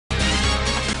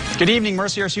Good evening.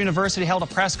 Mercyhurst University held a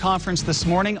press conference this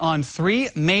morning on three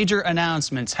major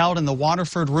announcements held in the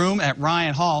Waterford Room at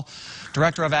Ryan Hall.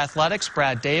 Director of Athletics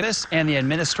Brad Davis and the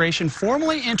administration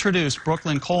formally introduced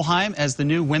Brooklyn Kohlheim as the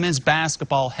new women's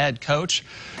basketball head coach.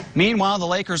 Meanwhile, the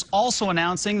Lakers also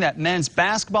announcing that men's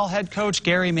basketball head coach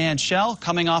Gary Manchel,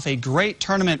 coming off a great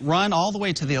tournament run all the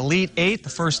way to the Elite Eight, the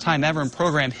first time ever in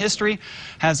program history,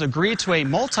 has agreed to a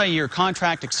multi-year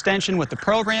contract extension with the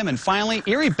program. And finally,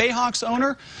 Erie Bayhawks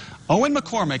owner Owen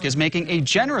McCormick is making a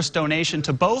generous donation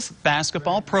to both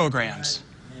basketball programs.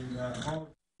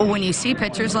 When you see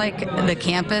pictures like the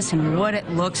campus and what it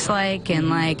looks like, and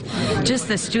like just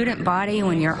the student body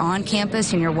when you're on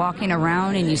campus and you're walking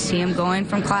around and you see them going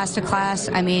from class to class,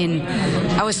 I mean,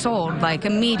 I was sold like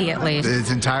immediately.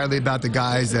 It's entirely about the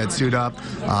guys that suit up.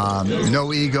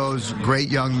 No egos, great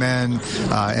young men,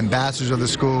 ambassadors of the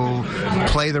school,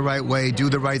 play the right way, do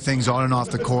the right things on and off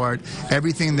the court.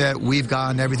 Everything that we've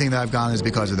gotten, everything that I've gotten is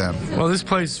because of them. Well, this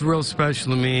place is real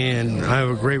special to me, and I have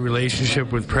a great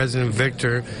relationship with President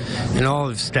Victor and all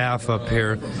of staff up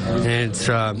here, and it's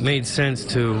made sense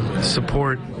to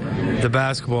support the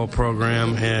basketball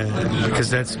program, and because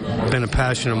that's been a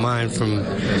passion of mine from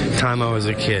the time I was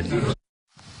a kid.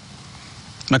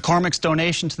 McCormick's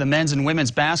donation to the men's and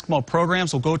women's basketball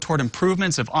programs will go toward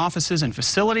improvements of offices and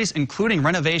facilities, including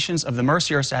renovations of the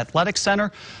Mercyhurst Athletic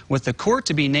Center, with the court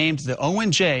to be named the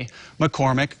Owen J.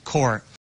 McCormick Court.